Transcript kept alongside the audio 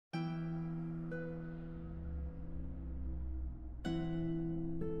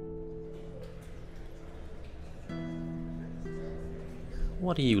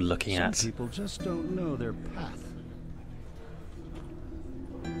What are you looking at? Some people just don't know their path.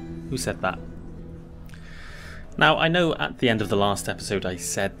 Who said that? Now, I know at the end of the last episode I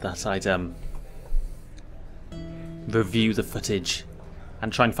said that I'd review the footage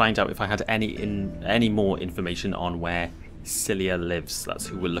and try and find out if I had any more information on where Cilia lives. That's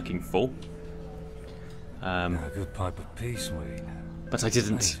who we're looking for. A good pipe of peace weed. But I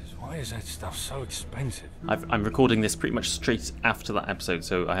didn't. Jesus, why is that stuff so expensive? I'm recording this pretty much straight after that episode,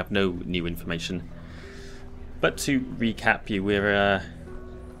 so I have no new information. But to recap you, we're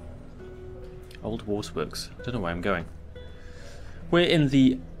Old Waterworks. I don't know where I'm going. We're in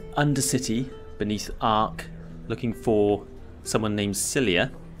the Undercity beneath Ark, looking for someone named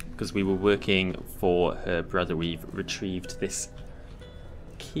Cilia, because we were working for her brother. We've retrieved this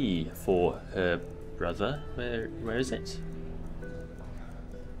key for her brother. Where is it?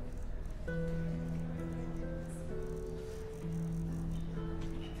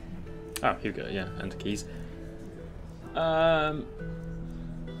 Oh, here we go, yeah, enter keys.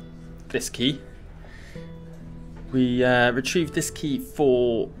 This key. We retrieved this key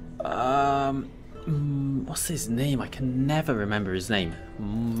for what's his name? I can never remember his name.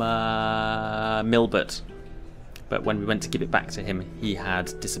 Milbert. But when we went to give it back to him, he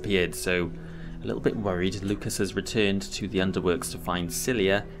had disappeared, so a little bit worried. Lucas has returned to the Underworks to find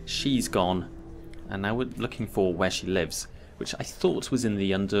Cilia. She's gone, and now we're looking for where she lives, which I thought was in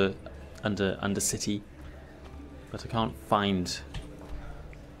the Undercity, but I can't find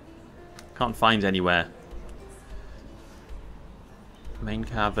anywhere. Main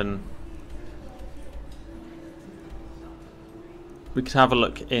cavern. We could have a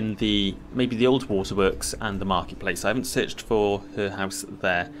look in maybe the old waterworks and the marketplace. I haven't searched for her house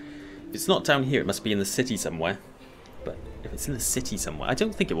there. If it's not down here, it must be in the city somewhere. But if it's in the city somewhere, I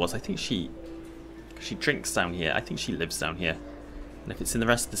don't think it was. I think she drinks down here. I think she lives down here. And if it's in the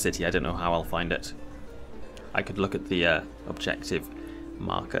rest of the city, I don't know how I'll find it. I could look at the objective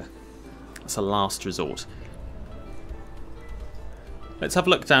marker. It's a last resort. Let's have a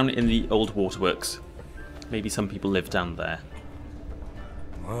look down in the old waterworks. Maybe some people live down there.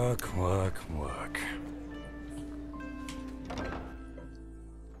 Work, work, work.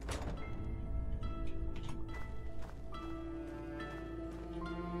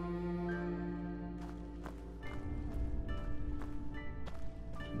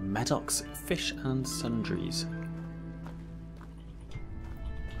 Maddox Fish and Sundries.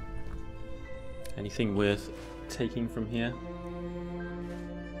 Anything worth taking from here?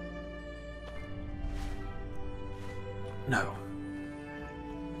 No.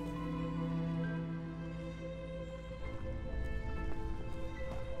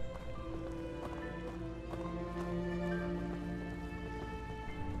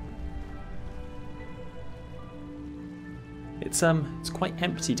 It's quite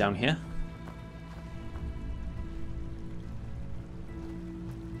empty down here.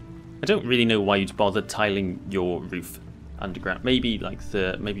 I don't really know why you'd bother tiling your roof underground. Maybe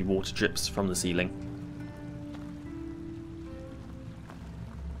maybe water drips from the ceiling.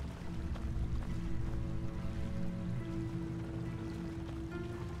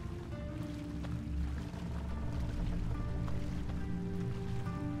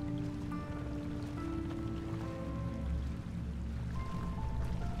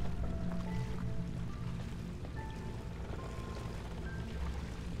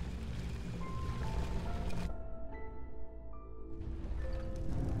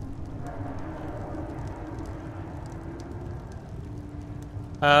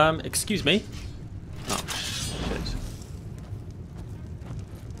 Excuse me. Oh, shit.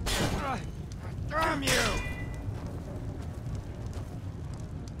 Damn you!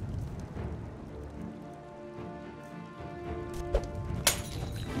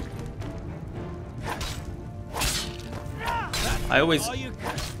 I always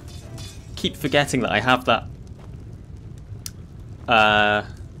keep forgetting that I have that.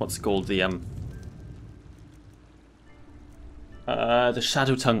 What's it called? The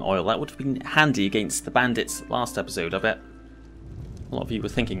Shadow Tongue oil. That would have been handy against the bandits last episode, I bet. A lot of you were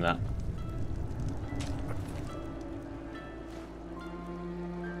thinking that.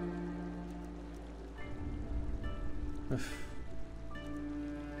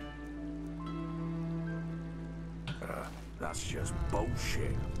 That's just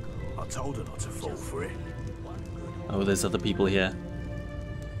bullshit. I told her not to fall for it. Oh, there's other people here.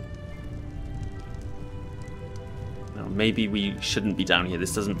 No, maybe we shouldn't be down here.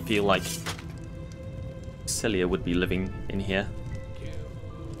 This doesn't feel like Cilia would be living in here.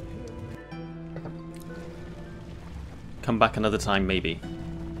 Come back another time, maybe.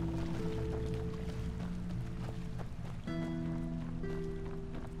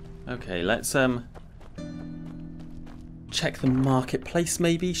 Okay, let's check the marketplace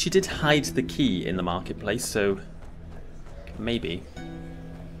maybe. She did hide the key in the marketplace, so maybe.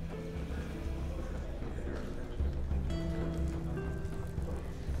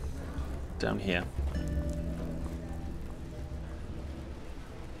 Down here.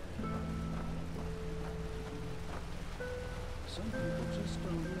 Some people just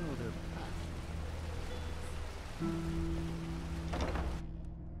don't know their path.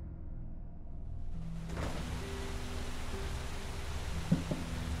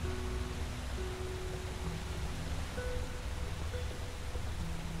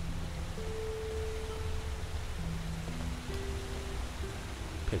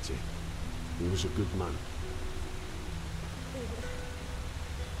 Pity. He was a good man.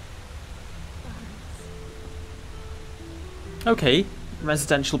 Okay,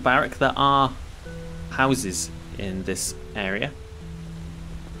 residential barrack. There are houses in this area.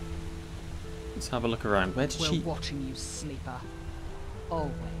 Let's have a look around. Where did We're she... watching you, sleeper.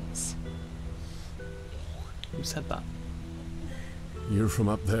 Always. Who said that? You're from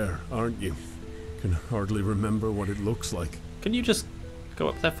up there, aren't you? Can hardly remember what it looks like. Can you just go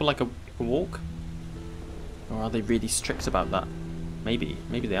up there for like a walk? Or are they really strict about that? Maybe.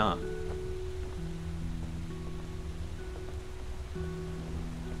 Maybe they are.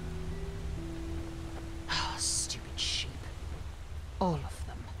 Oh, stupid sheep. All of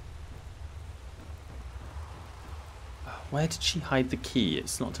them. Where did she hide the key?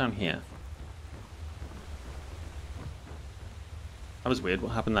 It's not down here. That was weird.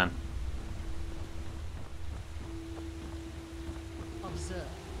 What happened then? Observe.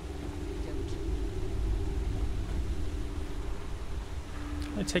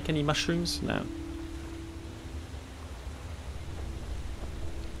 Can I take any mushrooms? No.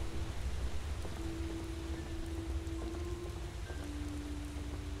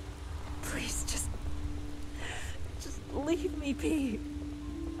 Please, just leave me be.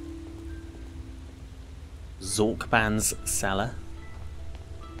 Zorkban's cellar.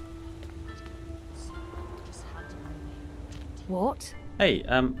 What? Hey,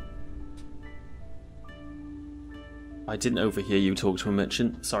 I didn't overhear you talk to a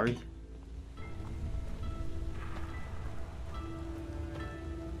merchant, sorry.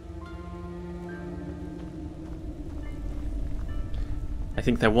 I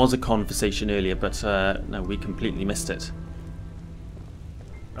think there was a conversation earlier, but no, we completely missed it.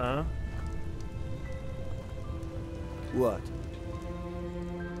 What?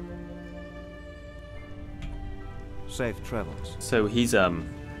 Safe travels. So he's a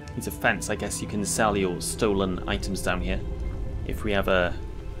fence. I guess you can sell your stolen items down here. If we ever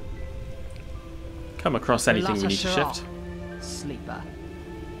come across anything we need to shift. Sleeper.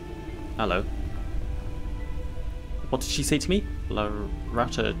 Hello. What did she say to me? La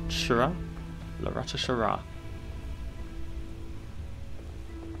Rata Shara? La Rata Shara.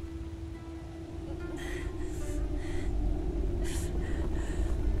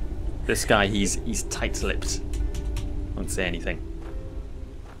 This guy, he's tight-lipped. Won't say anything.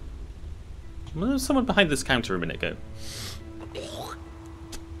 Well, there was someone behind this counter a minute ago.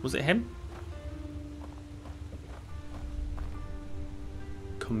 Was it him?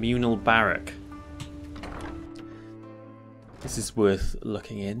 Communal barrack. This is worth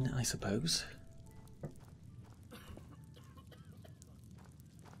looking in, I suppose.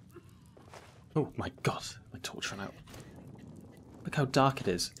 Oh my god, my torch ran out. Look how dark it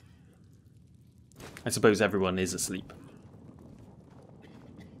is. I suppose everyone is asleep.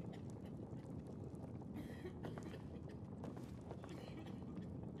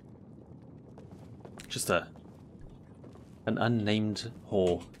 Just an unnamed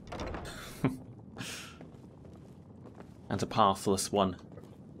whore. And a pathless one.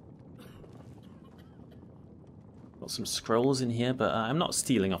 Got some scrolls in here, but I'm not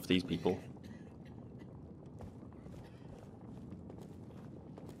stealing off these people.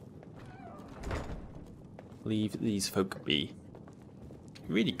 Leave these folk be.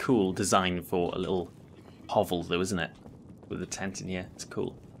 Really cool design for a little hovel though, isn't it? With a tent in here. It's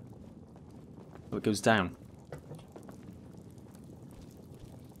cool. Oh, it goes down.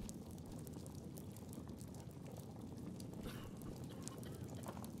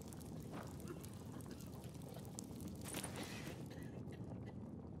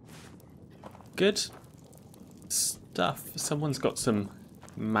 Good stuff. Someone's got some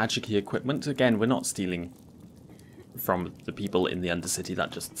magic-y equipment. Again, we're not stealing from the people in the Undercity. That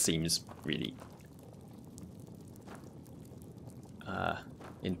just seems really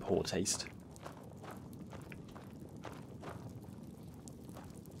in poor taste.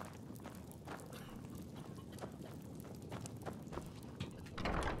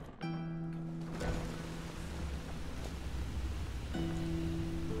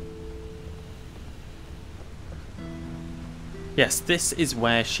 Yes, this is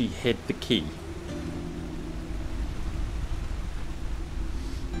where she hid the key.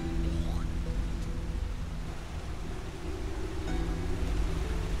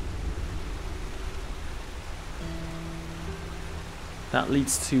 That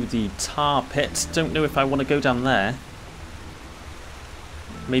leads to the tar pit. Don't know if I want to go down there.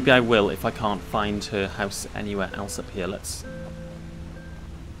 Maybe I will if I can't find her house anywhere else up here. Let's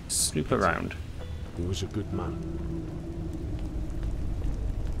snoop around. He was a good man.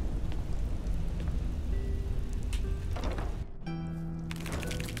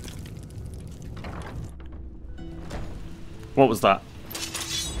 What was that?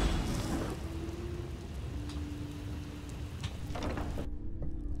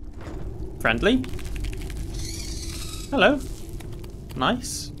 Friendly? Hello.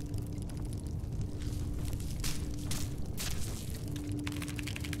 Nice.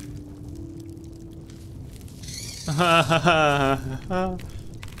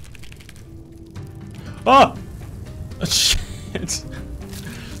 Oh! Shit.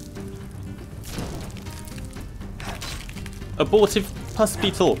 Abortive pus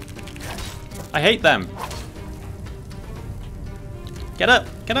beetle. I hate them. Get up,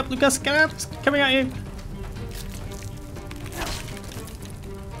 Lucas, get up! It's coming at you.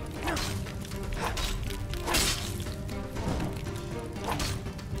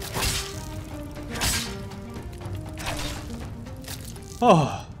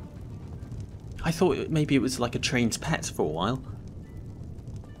 Oh, I thought maybe it was like a trained pet for a while.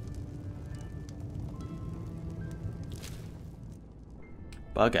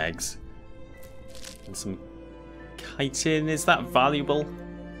 Bug eggs. And some chitin. Is that valuable?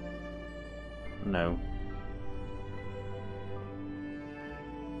 No.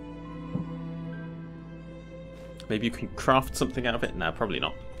 Maybe you can craft something out of it? No, probably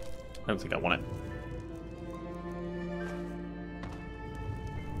not. I don't think I want it.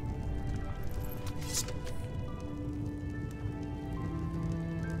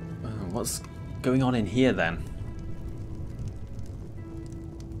 What's going on in here then?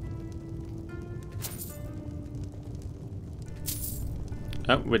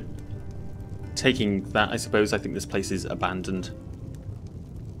 Oh, we're taking that, I suppose. I think this place is abandoned.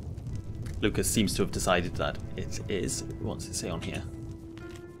 Lucas seems to have decided that it is. What's it say on here?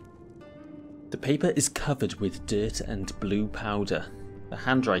 The paper is covered with dirt and blue powder. The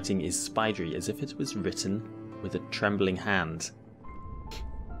handwriting is spidery, as if it was written with a trembling hand.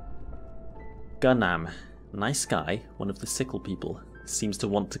 Gunnam, nice guy, one of the sickle people, seems to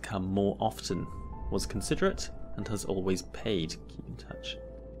want to come more often, was considerate, and has always paid. Keep in touch.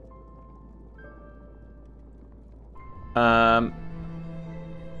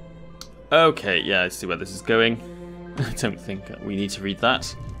 Okay, yeah, I see where this is going. I don't think we need to read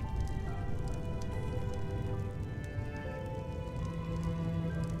that.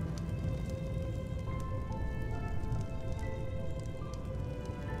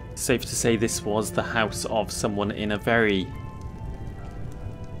 Safe to say this was the house of someone in a very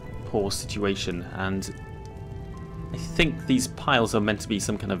poor situation, and I think these piles are meant to be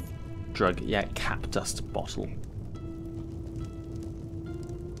some kind of drug. Yeah, cap dust bottle.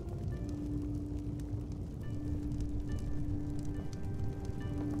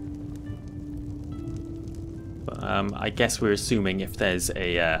 But I guess we're assuming if there's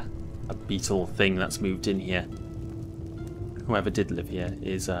a beetle thing that's moved in here, whoever did live here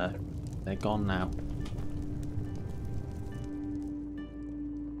is, they're gone now.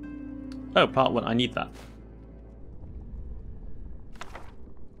 Oh, part 1, I need that.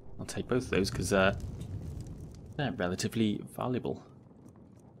 I'll take both of those because they're relatively valuable.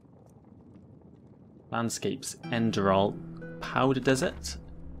 Landscapes, Enderal, Powder Desert.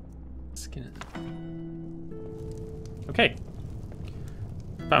 Skin it. Okay.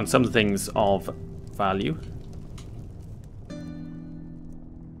 Found some things of value.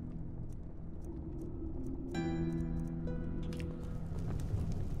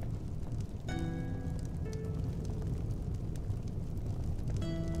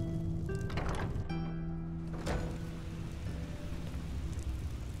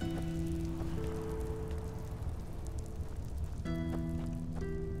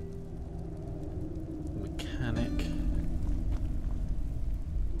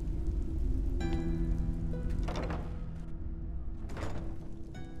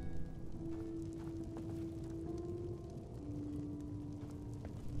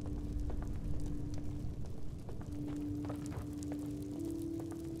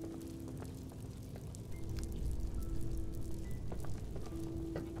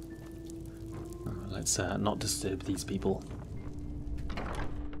 Let's not disturb these people.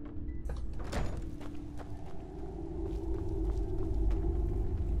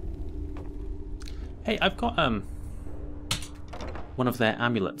 Hey, I've got one of their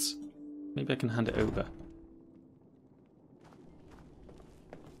amulets. Maybe I can hand it over.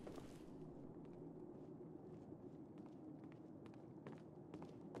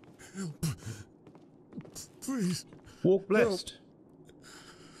 Help. Please. Walk blessed.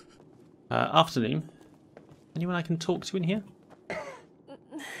 Afternoon. Anyone I can talk to in here? There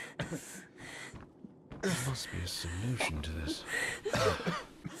must be a solution to this.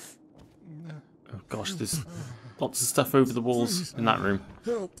 Oh gosh, there's lots of stuff over the walls in that room.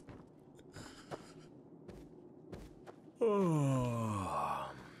 Help.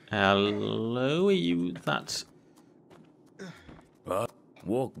 Hello, are you that...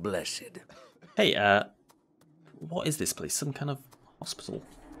 Walk blessed. Hey, what is this place? Some kind of hospital?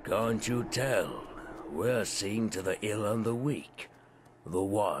 Can't you tell? We're seeing to the ill and the weak. The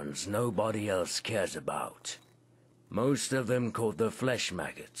ones nobody else cares about. Most of them called the flesh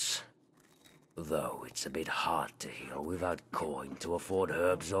maggots. Though it's a bit hard to heal without coin to afford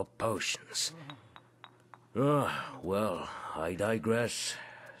herbs or potions. Well, I digress.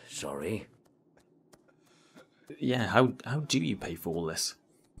 Sorry. Yeah, how do you pay for all this?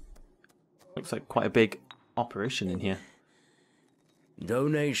 Looks like quite a big operation in here.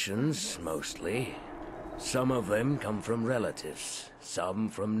 Donations, mostly. Some of them come from relatives, some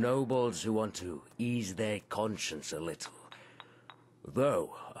from nobles who want to ease their conscience a little.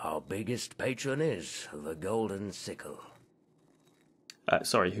 Though, our biggest patron is the Golden Sickle.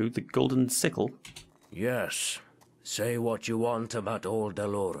 Sorry, who? The Golden Sickle? Yes. Say what you want about old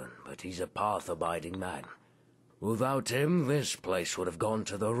Daloran, but he's a path-abiding man. Without him, this place would have gone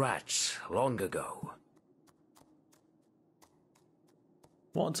to the rats long ago.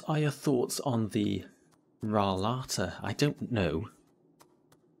 What are your thoughts on the Rarlata? I don't know.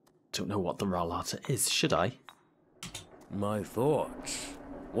 Don't know what the Rarlata is, should I? My thoughts?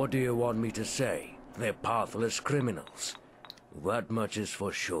 What do you want me to say? They're pathless criminals. That much is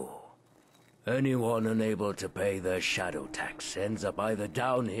for sure. Anyone unable to pay their shadow tax ends up either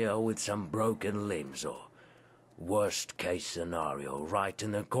down here with some broken limbs or, worst case scenario, right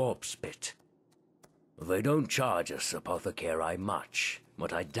in a corpse pit. They don't charge us apothecary much,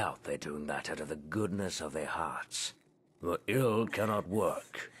 but I doubt they're doing that out of the goodness of their hearts. The ill cannot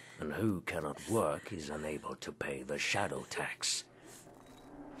work, and who cannot work is unable to pay the shadow tax.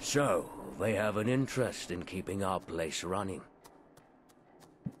 So, they have an interest in keeping our place running.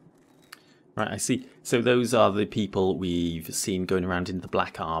 Right, I see. So those are the people we've seen going around in the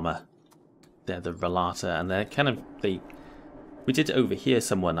black armor. They're the Rarlata, and they're kind of... We did overhear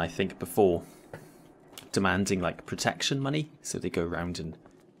someone, I think, before, demanding, like, protection money. So they go around and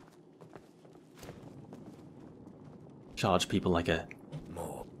charge people like a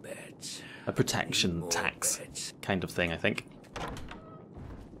More beds. protection More tax beds. kind of thing, I think.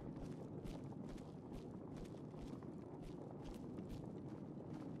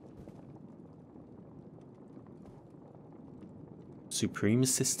 Supreme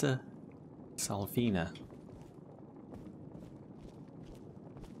Sister Salvina.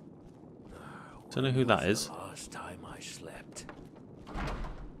 Don't know who that is. The last time I slept.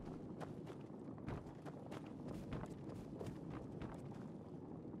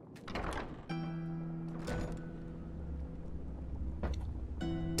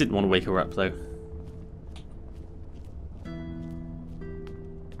 Didn't want to wake her up though.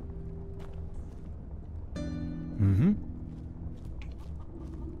 Mm-hmm.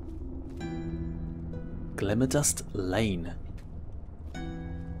 Glimmerdust Lane.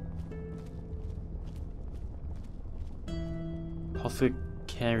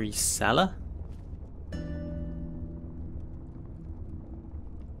 Apothecary Cellar?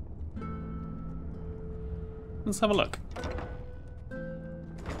 Let's have a look.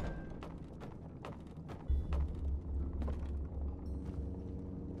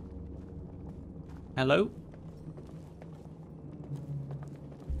 Hello?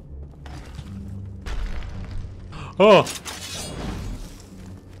 Oh!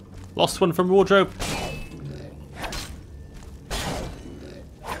 Lost one from wardrobe.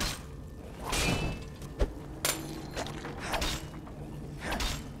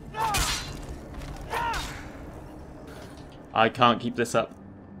 I can't keep this up.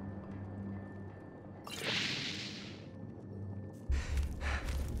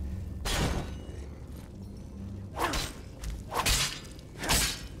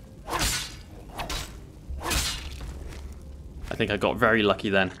 I think I got very lucky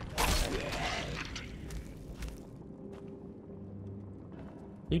then.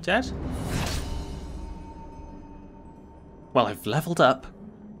 You dead? Well, I've leveled up.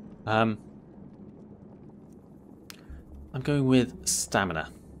 I'm going with stamina.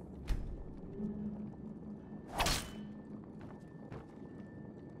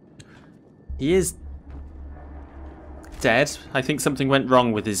 He is dead. I think something went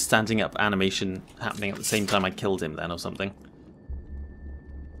wrong with his standing up animation happening at the same time I killed him then or something.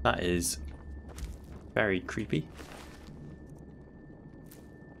 That is very creepy.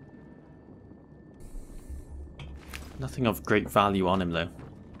 Nothing of great value on him though.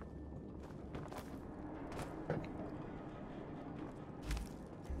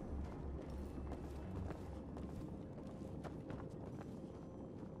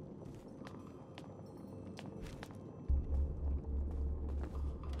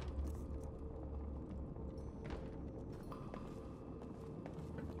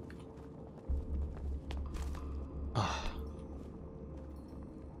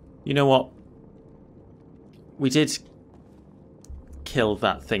 You know what? We did kill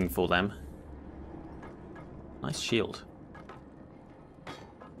that thing for them. Nice shield.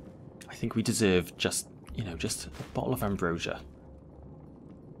 I think we deserve just, you know, just a bottle of ambrosia.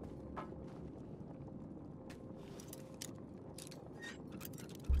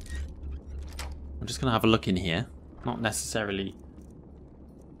 I'm just going to have a look in here. Not necessarily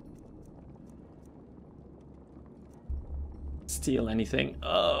steal anything.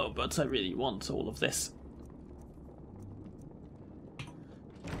 Oh, but I really want all of this.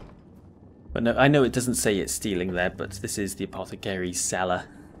 But no, I know it doesn't say it's stealing there, but this is the apothecary's cellar.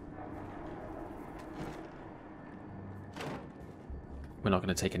 We're not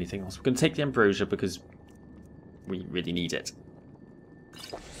going to take anything else. We're going to take the ambrosia because we really need it.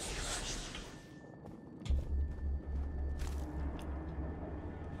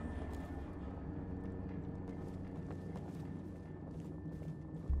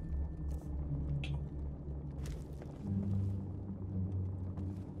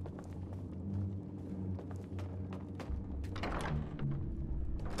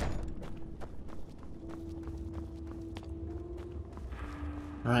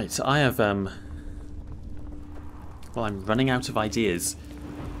 Right, so I have, well, I'm running out of ideas.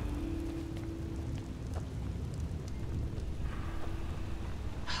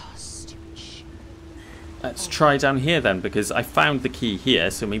 Oh, stupid shit. Let's try down here then, because I found the key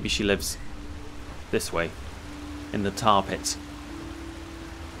here, so maybe she lives this way, in the tar pit.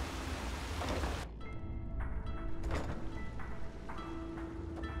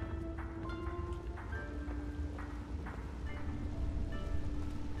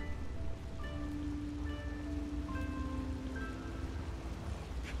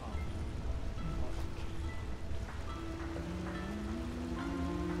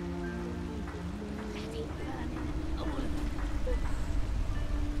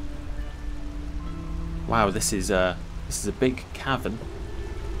 Wow, this is a big cavern.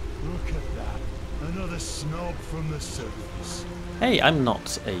 Look at that. Another snob from the surface. Hey, I'm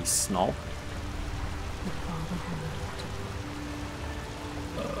not a snob.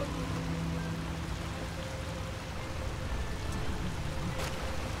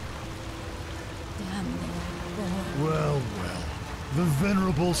 Well, well. The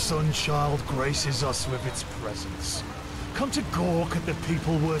venerable Sunchild graces us with its presence. Come to gawk at the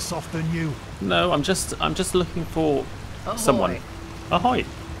people worse off than you. No, I'm just looking for someone. Ahoy!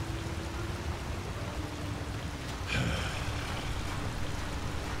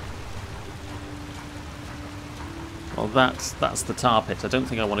 Well, that's the tar pit. I don't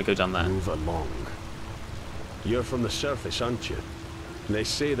think I want to go down there. Move along. You're from the surface, aren't you? They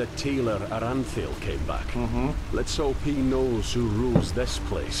say that Taylor Aranthil came back. Let's hope he knows who rules this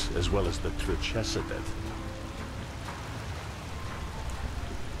place as well as the Truchessa did.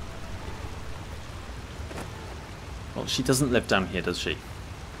 Well, she doesn't live down here, does she?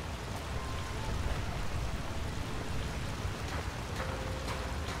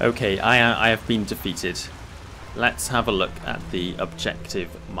 Okay, I have been defeated. Let's have a look at the objective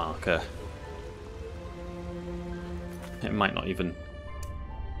marker. It might not even...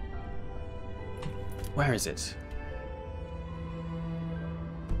 Where is it?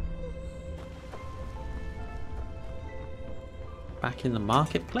 Back in the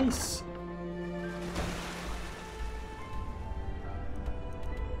marketplace?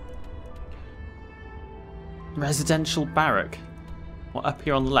 Residential barrack. What, up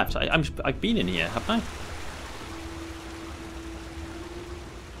here on the left? I've been in here, haven't I?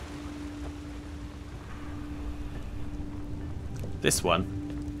 This one.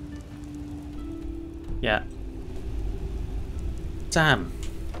 Yeah. Damn.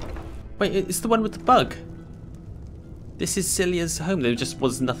 Wait, it's the one with the bug. This is Celia's home. There just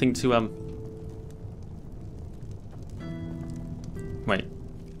was nothing to Wait.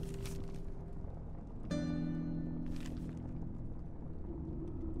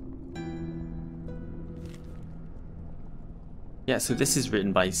 Yeah, so this is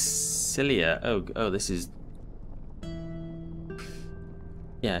written by Cilia. Oh, this is...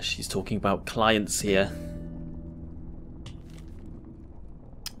 Yeah, she's talking about clients here.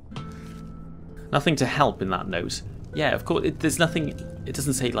 Nothing to help in that note. Yeah, of course, there's nothing... It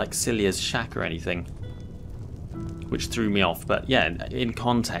doesn't say, like, Cilia's shack or anything, which threw me off. But, yeah, in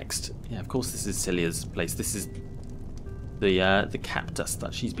context, yeah, of course this is Cilia's place. This is the cactus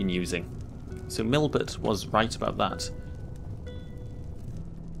that she's been using. So Milbert was right about that.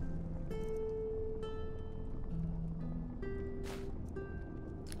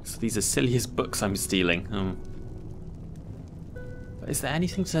 So these are Cilia's books I'm stealing. But is there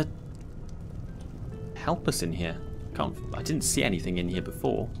anything to help us in here? I didn't see anything in here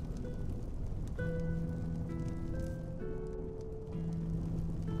before.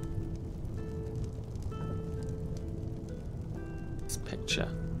 This picture.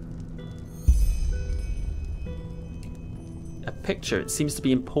 A picture. It seems to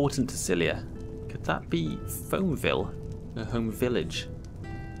be important to Cilia. Could that be Foamville? Her home village?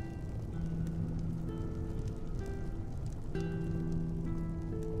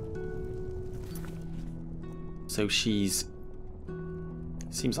 So she's...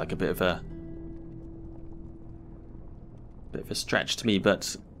 Seems like a bit of a stretch to me,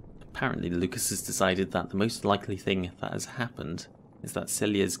 but apparently Lucas has decided that the most likely thing that has happened is that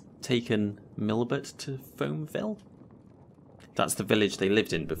Cilia's taken Milbert to Foamville. That's the village they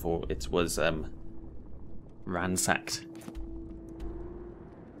lived in before it was ransacked.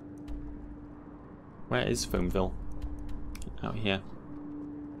 Where is Foamville? Out here.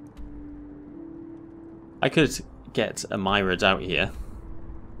 I could get a iHUD out here.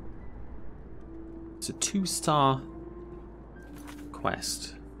 It's a 2-star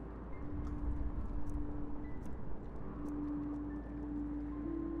quest.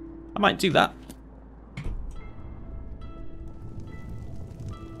 I might do that.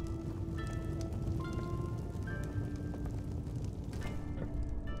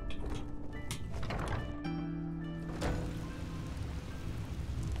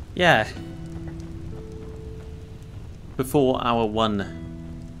 Yeah. Before our one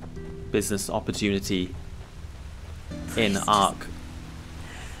business opportunity in Ark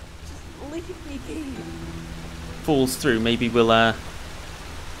Leave me be. falls through, maybe we'll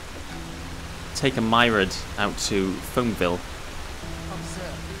take a iHUD out to Foamville.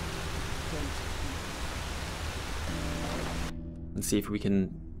 And see if we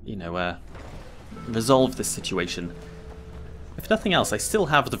can, you know, resolve this situation. If nothing else, I still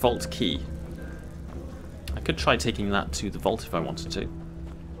have the vault key. I could try taking that to the vault if I wanted to.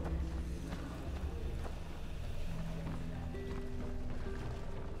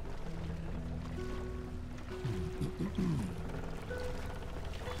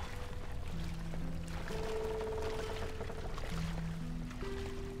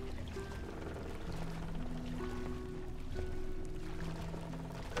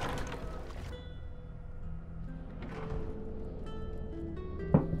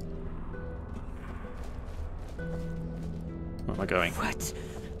 Where am I going?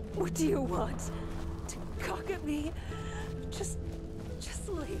 What do you want? To cock at me? Just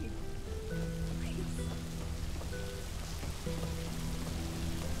leave. Please.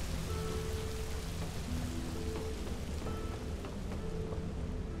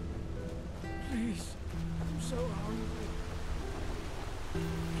 Please, I'm so hungry.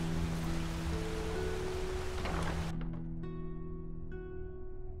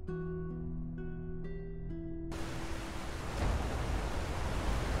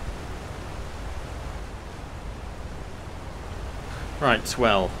 Right,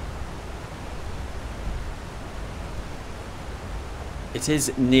 well. It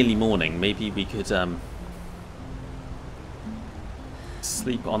is nearly morning. Maybe we could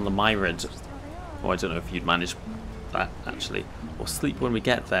sleep on the iHUD. Oh, I don't know if you'd manage that, actually. Or sleep when we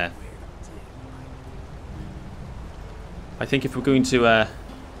get there. I think if we're going to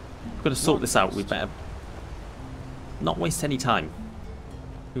sort this out, we'd better not waste any time.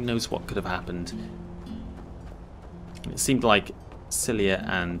 Who knows what could have happened. It seemed like Cilia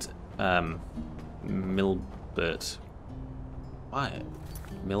and Milbert. Why?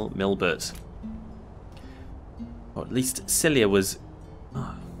 Milbert. Or at least Cilia was...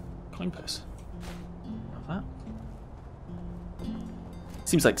 Oh, coin purse. Have that?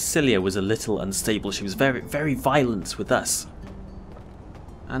 Seems like Cilia was a little unstable. She was very, very violent with us.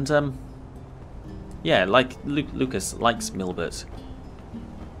 And, yeah, like Lucas likes Milbert.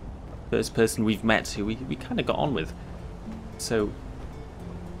 First person we've met who we kind of got on with. So,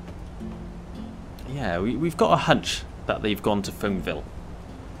 yeah, we've got a hunch that they've gone to Foamville.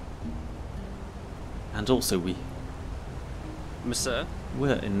 And also Monsieur?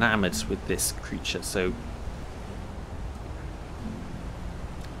 We're enamored with this creature, so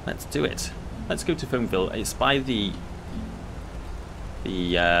let's do it. Let's go to Foamville. It's by the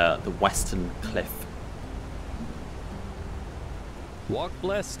western cliff. Walk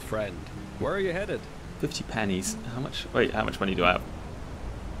blessed, friend. Where are you headed? 50 pennies. How much? Wait, how much money do I have?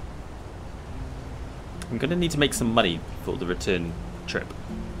 I'm going to need to make some money for the return trip.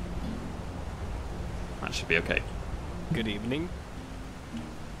 That should be okay. Good evening.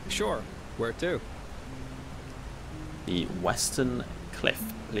 Sure. Where to? The western cliff,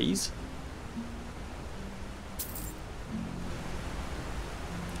 please.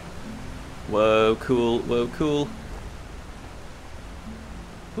 Whoa, cool. Whoa, cool.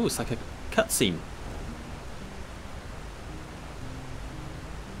 Ooh, it's like a cutscene.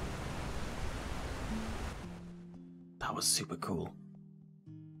 That was super cool.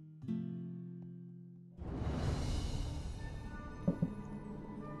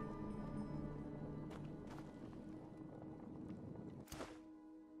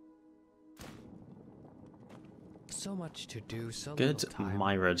 So much to do, so Good, little time.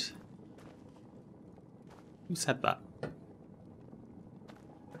 Myrod. Who said that?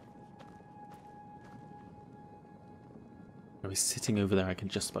 Oh, he's sitting over there. I can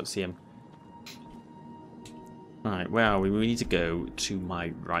just about see him. Alright, where are we? We need to go to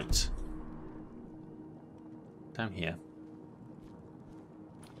my right. Down here.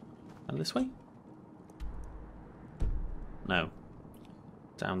 And this way? No.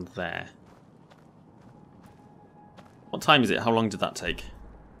 Down there. What time is it? How long did that take?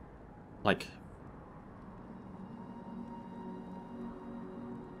 Like...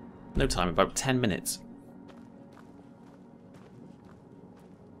 no time, about 10 minutes.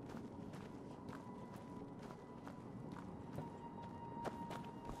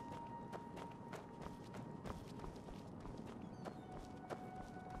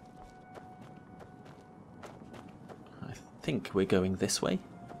 I think we're going this way.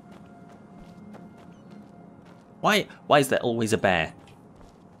 Why is there always a bear?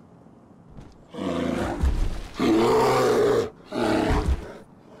 I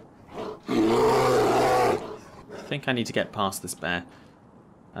think I need to get past this bear.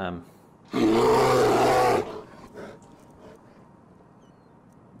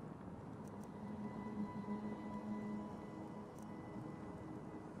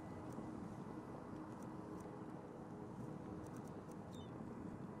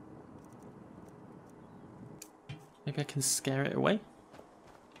 Maybe I can scare it away?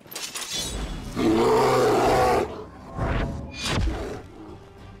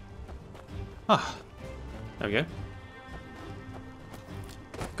 Ah, there we go.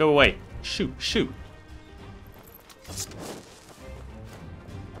 Go away. Shoot, shoot.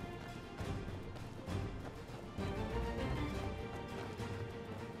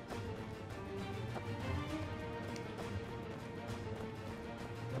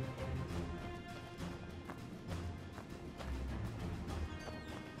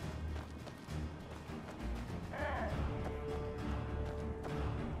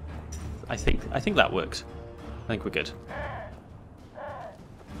 I think that works. I think we're good.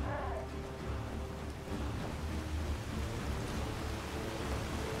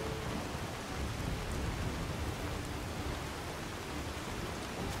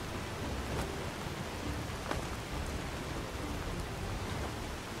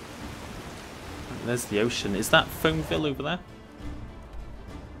 There's the ocean. Is that Foamville over there?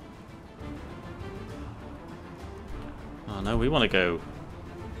 Oh no, we want to go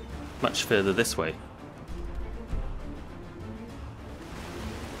much further this way.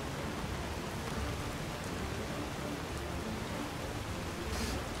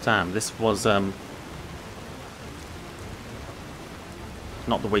 Damn, this was not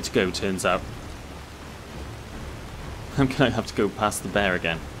the way to go, turns out. I'm gonna have to go past the bear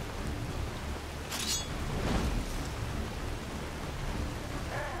again.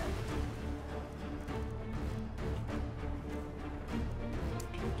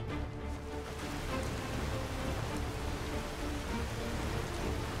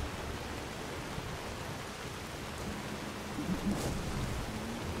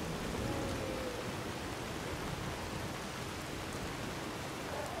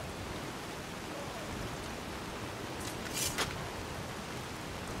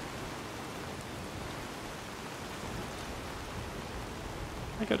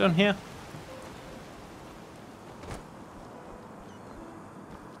 I go down here.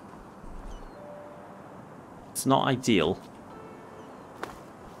 It's not ideal.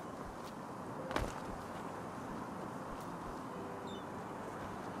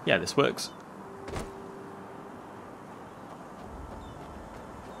 Yeah, this works.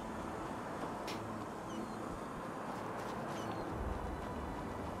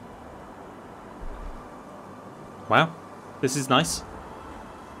 Wow, this is nice.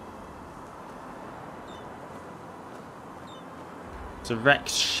 There's a wrecked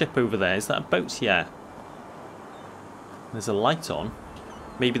ship over there. Is that a boat? Yeah. There's a light on.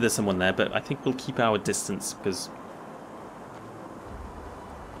 Maybe there's someone there, but I think we'll keep our distance because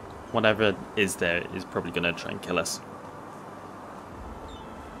whatever is there is probably going to try and kill us.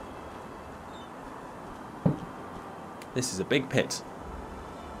 This is a big pit.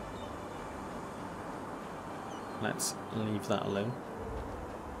 Let's leave that alone.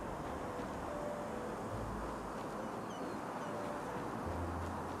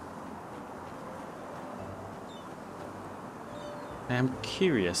 I am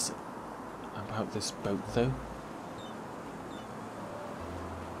curious about this boat though.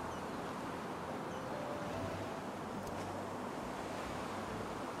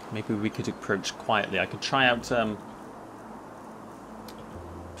 Maybe we could approach quietly. I could try out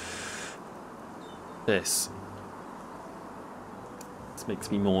this. This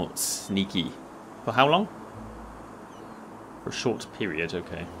makes me more sneaky. For how long? For a short period,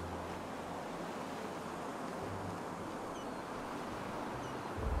 okay.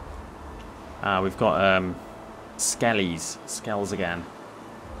 We've got Skells again.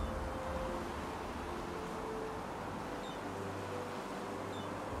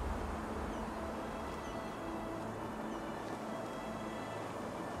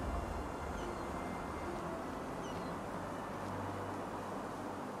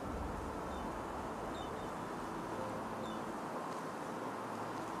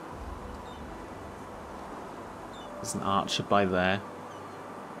 There's an archer by there.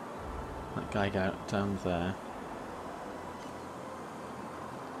 That guy down there.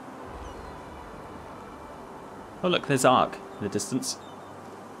 Oh look, there's Ark in the distance.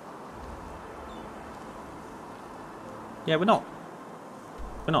 Yeah, we're not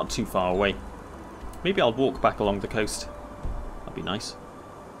too far away. Maybe I'll walk back along the coast. That'd be nice.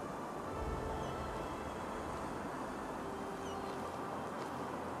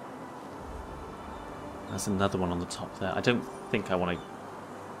 There's another one on the top there. I don't think I want to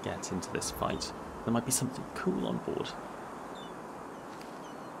get into this fight. There might be something cool on board.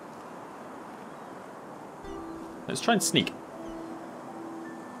 Let's try and sneak.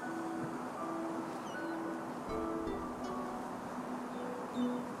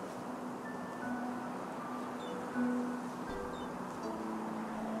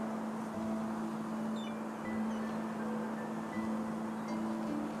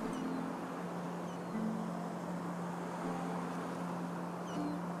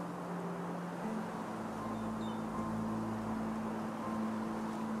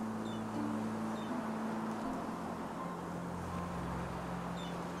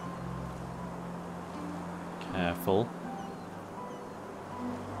 Careful.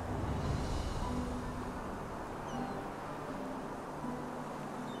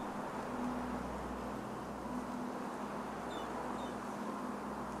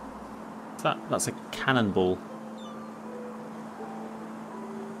 That's a cannonball.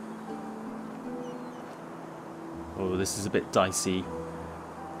 Oh, this is a bit dicey.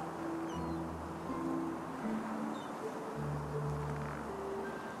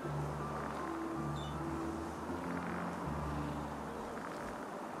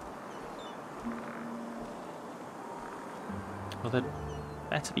 Well, there'd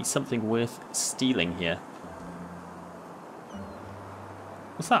better be something worth stealing here.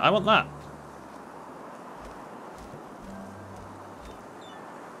 What's that? I want that.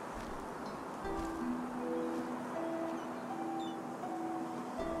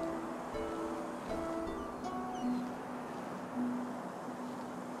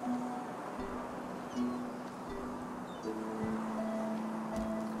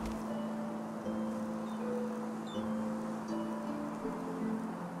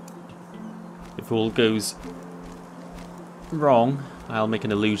 If all goes wrong, I'll make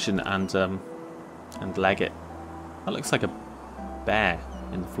an illusion and leg it. That looks like a bear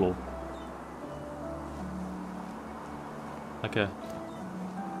in the floor. Like a...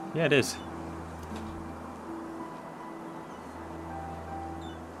 yeah, it is.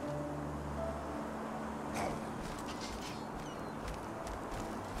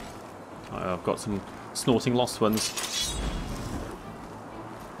 Oh, I've got some snorting lost ones.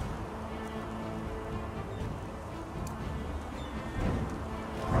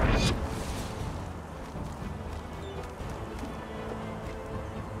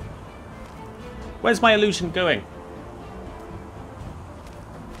 Where's my illusion going?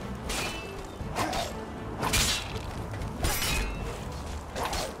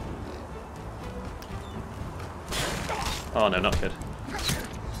 Oh no, not good.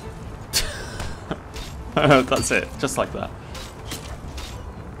 That's it, just like that.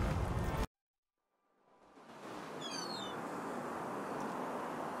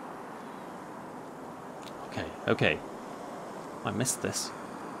 Okay. I missed this.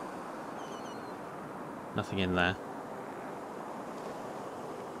 Nothing in there.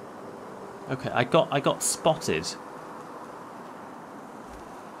 Okay, I got spotted.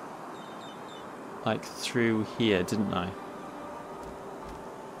 Like through here, didn't I?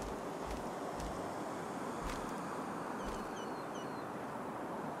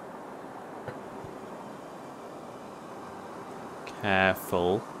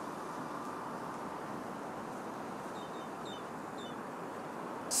 Careful.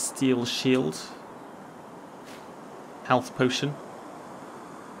 Steel shield. Health potion.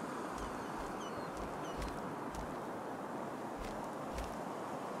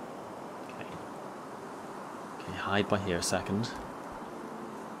 Okay, hide by here a second.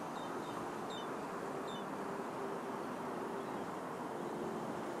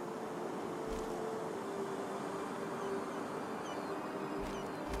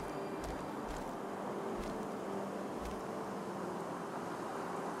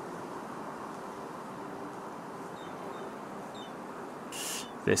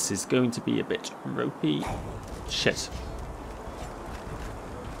 This is going to be a bit ropey. Shit.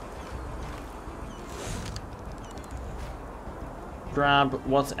 Grab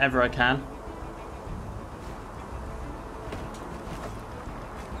whatever I can.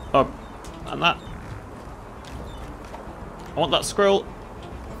 Oh, and that. I want that scroll.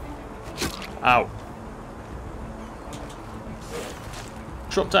 Ow.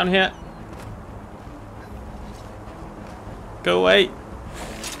 Drop down here. Go away.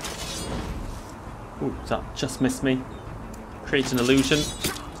 Ooh, that just missed me. Create an illusion.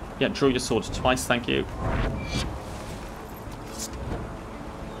 Yeah, draw your sword twice, thank you.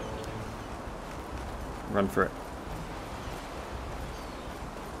 Run for it.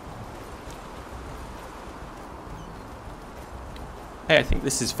 Hey, I think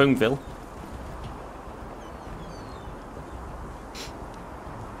this is Foamville.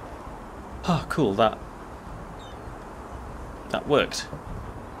 Oh, cool, that worked.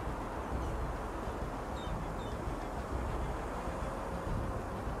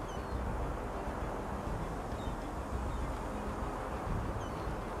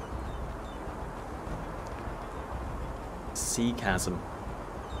 Sea chasm.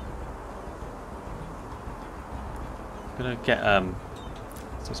 I'm gonna get some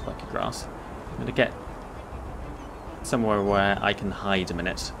spiky grass. I'm gonna get somewhere where I can hide a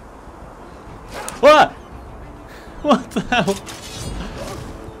minute. What? What the hell?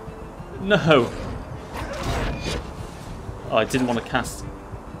 No. Oh, I didn't want to cast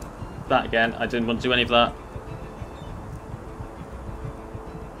that again. I didn't want to do any of that.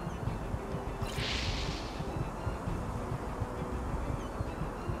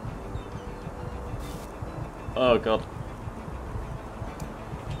 Oh god.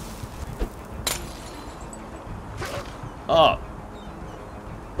 Oh.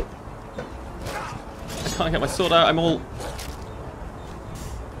 I can't get my sword out, I'm all...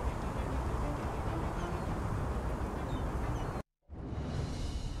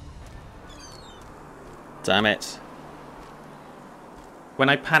 Damn it. When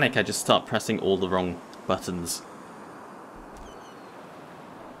I panic, I just start pressing all the wrong buttons.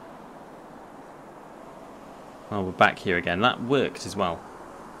 Oh, we're back here again. That worked as well.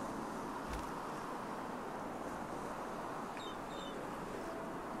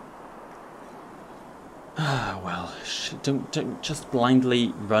 Ah, well, don't just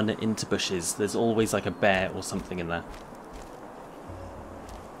blindly run into bushes. There's always like a bear or something in there.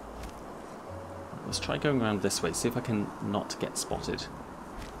 Let's try going around this way, see if I can not get spotted.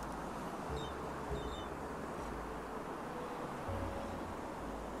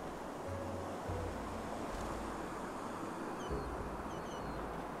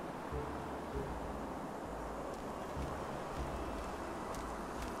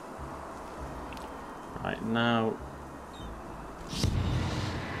 Right, now it's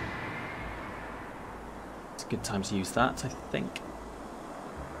a good time to use that, I think.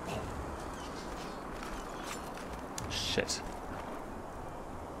 Shit.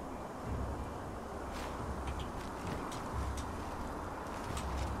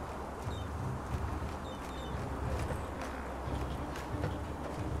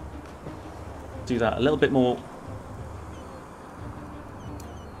 Do that a little bit more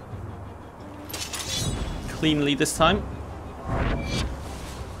cleanly this time.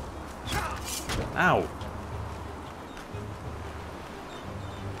 Ow.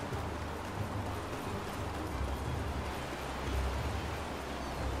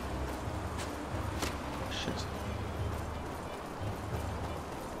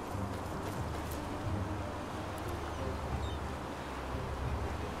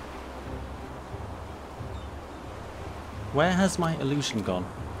 Where has my illusion gone?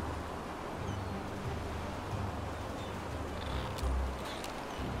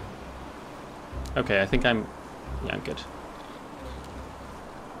 Okay, I think I'm... yeah, I'm good.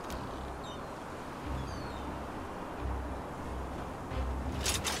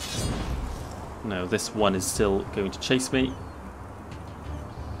 No, this one is still going to chase me.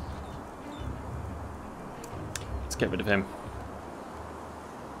 Let's get rid of him.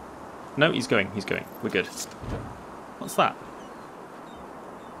 No, he's going, he's going. We're good. What's that?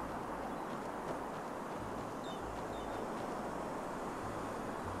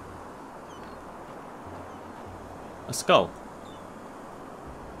 A skull.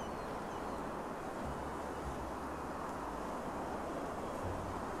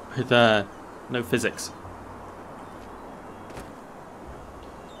 With no physics.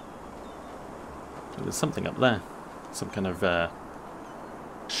 There's something up there. Some kind of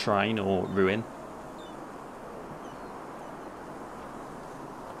shrine or ruin.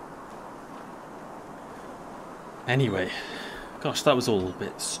 Anyway, gosh, that was all a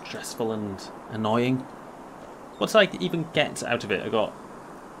bit stressful and annoying. What did I even get out of it? I got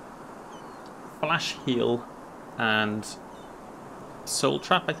flash heal and soul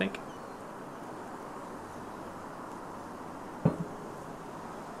trap, I think.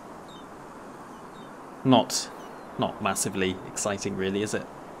 Not massively exciting, really, is it?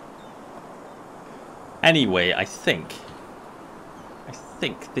 Anyway, I think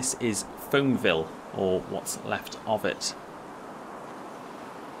this is Foamville, or what's left of it.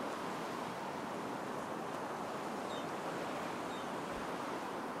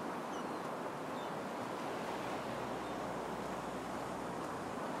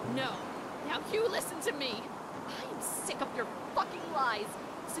 No. Now you listen to me. I am sick of your fucking lies.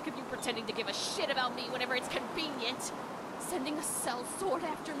 Sick of you pretending to give a shit about me whenever it's convenient. Sending a cell sword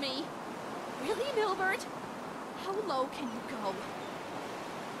after me. Really, Milbert? How low can you go?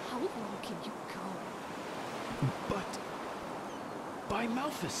 How low can you go? But... by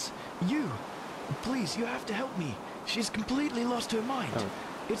Malthus, you... please, you have to help me. She's completely lost her mind. Oh.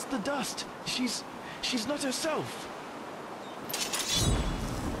 It's the dust. She's not herself.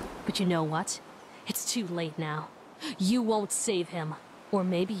 But you know what? It's too late now. You won't save him. Or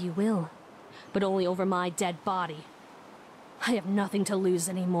maybe you will. But only over my dead body. I have nothing to lose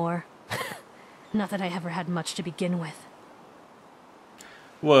anymore. Not that I ever had much to begin with.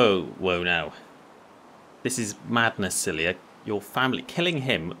 Whoa, whoa now. This is madness, Cilia. Your family... killing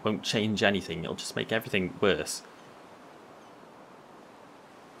him won't change anything. It'll just make everything worse.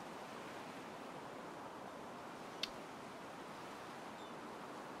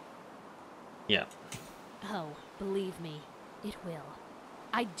 Yeah. Oh, believe me, it will.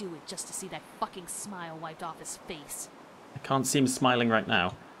 I'd do it just to see that fucking smile wiped off his face. I can't see him smiling right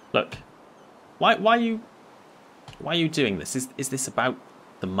now. Look. Why are you doing this? Is this about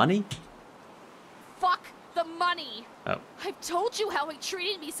the money? Fuck the money! Oh. I've told you how he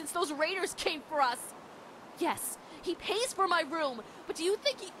treated me since those raiders came for us. Yes, he pays for my room, but do you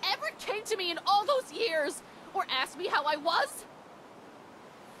think he ever came to me in all those years? Or asked me how I was?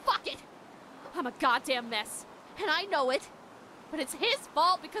 Fuck it! I'm a goddamn mess, and I know it. But it's his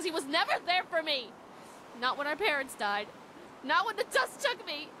fault because he was never there for me. Not when our parents died. Not when the dust took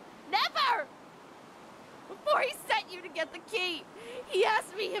me. Never! Before he sent you to get the key, he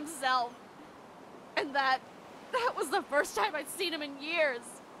asked me himself. And that was the first time I'd seen him in years.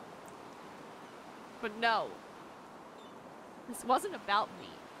 But no. This wasn't about me.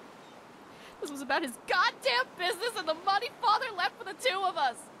 This was about his goddamn business and the money Father left for the two of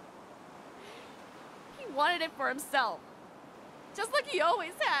us. He wanted it for himself. Just like he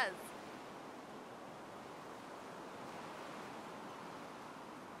always has.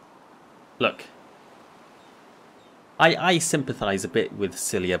 Look. I sympathise a bit with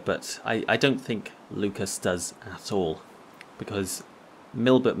Cilia, but I don't think Lucas does at all. Because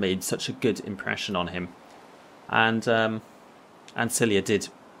Milbert made such a good impression on him. And Cilia did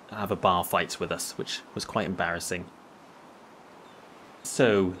have a bar fight with us, which was quite embarrassing.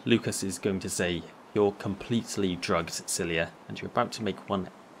 So Lucas is going to say, you're completely drugged, Cilia, and you're about to make one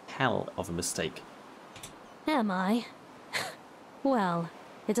hell of a mistake. Am I? Well,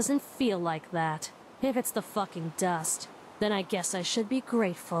 it doesn't feel like that. If it's the fucking dust, then I guess I should be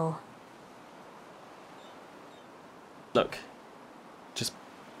grateful. Look, just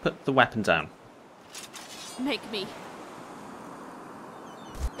put the weapon down. Make me.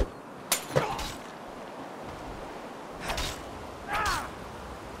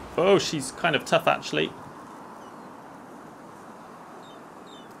 Oh, she's kind of tough, actually.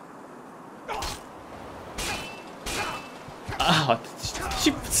 Ah,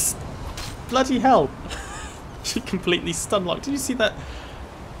 she... bloody hell. She completely stun locked. Did you see that?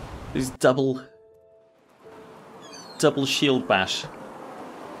 There's double shield bash.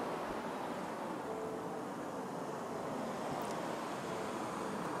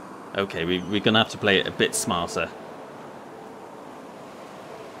 Okay, we're gonna have to play it a bit smarter.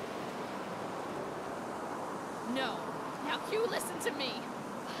 No. Now you listen to me.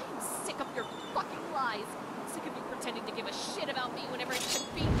 I'm sick of your fucking lies. Sick of you pretending to give a shit about me whenever it's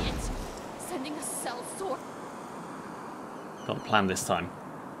convenient. Sending a cell sword. Got a plan this time.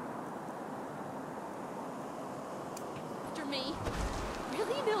 After me.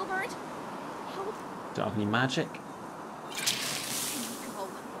 Really, Milbert? How Don't have any magic. can you go?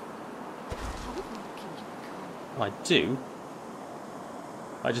 How low can you go? Well, I do.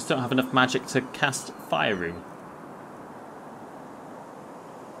 I just don't have enough magic to cast Fire Room.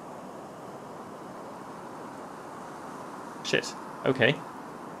 Shit. Okay.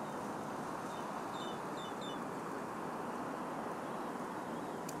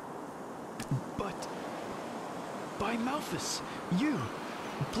 But... By Malthus, you...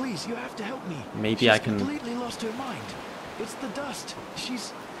 Please, you have to help me. Maybe I can... She's completely lost her mind. It's the dust.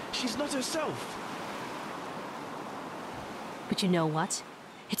 She's not herself. But you know what?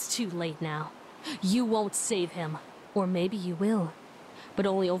 It's too late now. You won't save him. Or maybe you will. But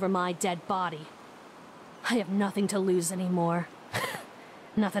only over my dead body. I have nothing to lose anymore.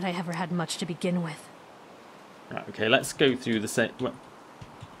 Not that I ever had much to begin with. Right, okay, let's go through the same... Well,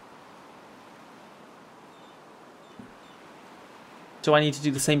 do I need to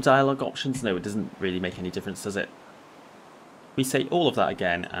do the same dialogue options? No, it doesn't really make any difference, does it? We say all of that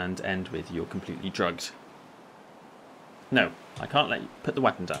again and end with "you're completely drugged." No, I can't let you put the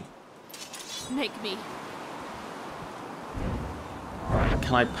weapon down. Make me.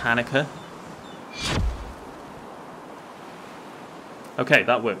 Can I panic her? Okay,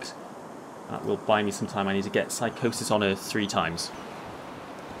 that worked. That will buy me some time. I need to get psychosis on her 3 times.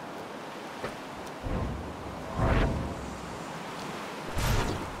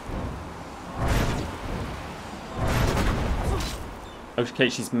 Okay,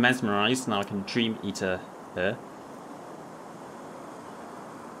 she's mesmerized. Now I can Dream Eater her.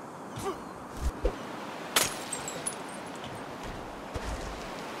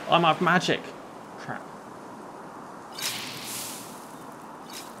 I'm out of magic. Crap.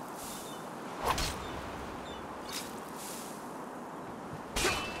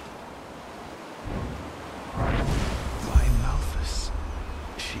 By Malthus.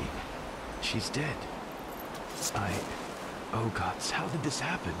 She's dead. Oh gods, how did this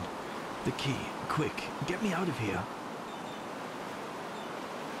happen? The key, quick, get me out of here.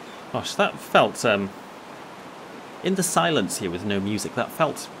 Gosh, that felt, in the silence here with no music, that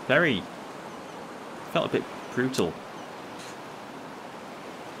felt a bit brutal.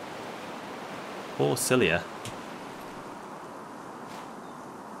 Poor Cilia.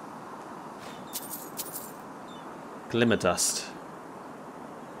 Glimmer dust.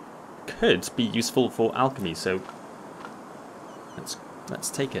 Could be useful for alchemy, so let's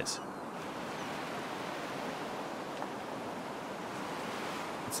take it.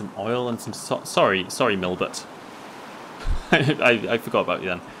 Some oil and some sorry Milbert. I forgot about you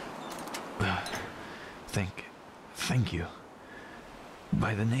then. Thank you.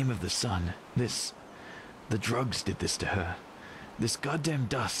 By the name of the sun, the drugs did this to her. This goddamn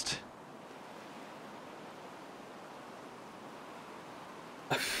dust.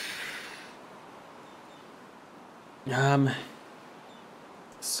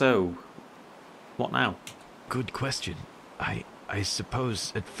 So, what now? Good question. I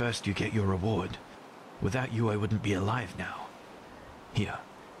suppose at first you get your reward. Without you, I wouldn't be alive now. Here,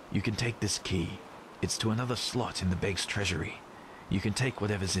 you can take this key. It's to another slot in the bank's treasury. You can take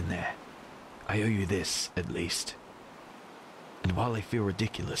whatever's in there. I owe you this, at least. And while I feel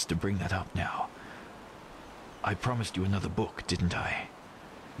ridiculous to bring that up now, I promised you another book, didn't I?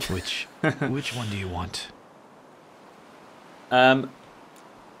 Which one do you want?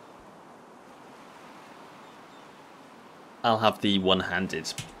 I'll have the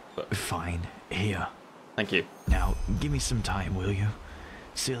one-handed book. Fine. Here. Thank you. Now, give me some time, will you?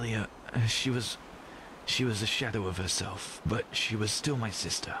 Cilia, she was a shadow of herself, but she was still my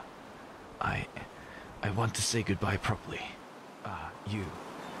sister. I want to say goodbye properly. Do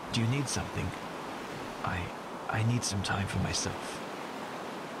you need something? I need some time for myself.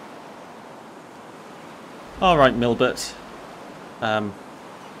 Alright, Milbert.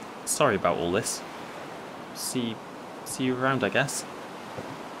 Sorry about all this. See you around, I guess.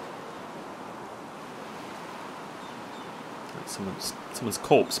 Someone's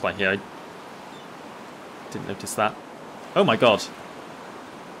corpse by here. I didn't notice that. Oh my god.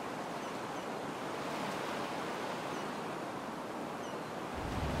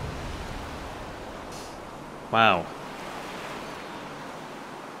 Wow.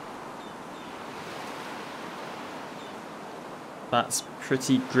 That's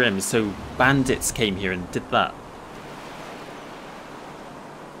pretty grim. So bandits came here and did that.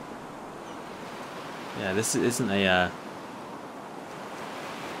 Yeah, this isn't a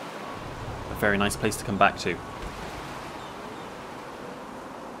very nice place to come back to.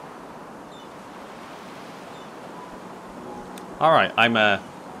 Alright, I'm gonna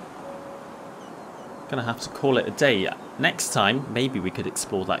have to call it a day. Next time, maybe we could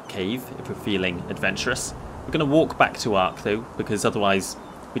explore that cave if we're feeling adventurous. We're gonna walk back to Ark though, because otherwise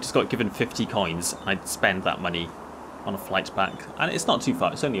we just got given 50 coins. I'd spend that money on a flight back. And it's not too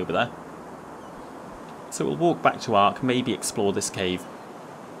far, it's only over there. So we'll walk back to Ark, maybe explore this cave.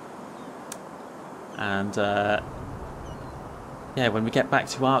 And yeah, when we get back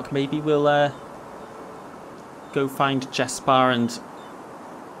to Ark, maybe we'll go find Jespar and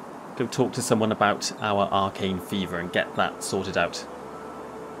go talk to someone about our arcane fever and get that sorted out.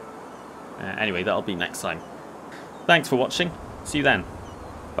 Anyway, that'll be next time. Thanks for watching. See you then.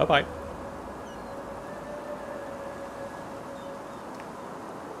 Bye bye.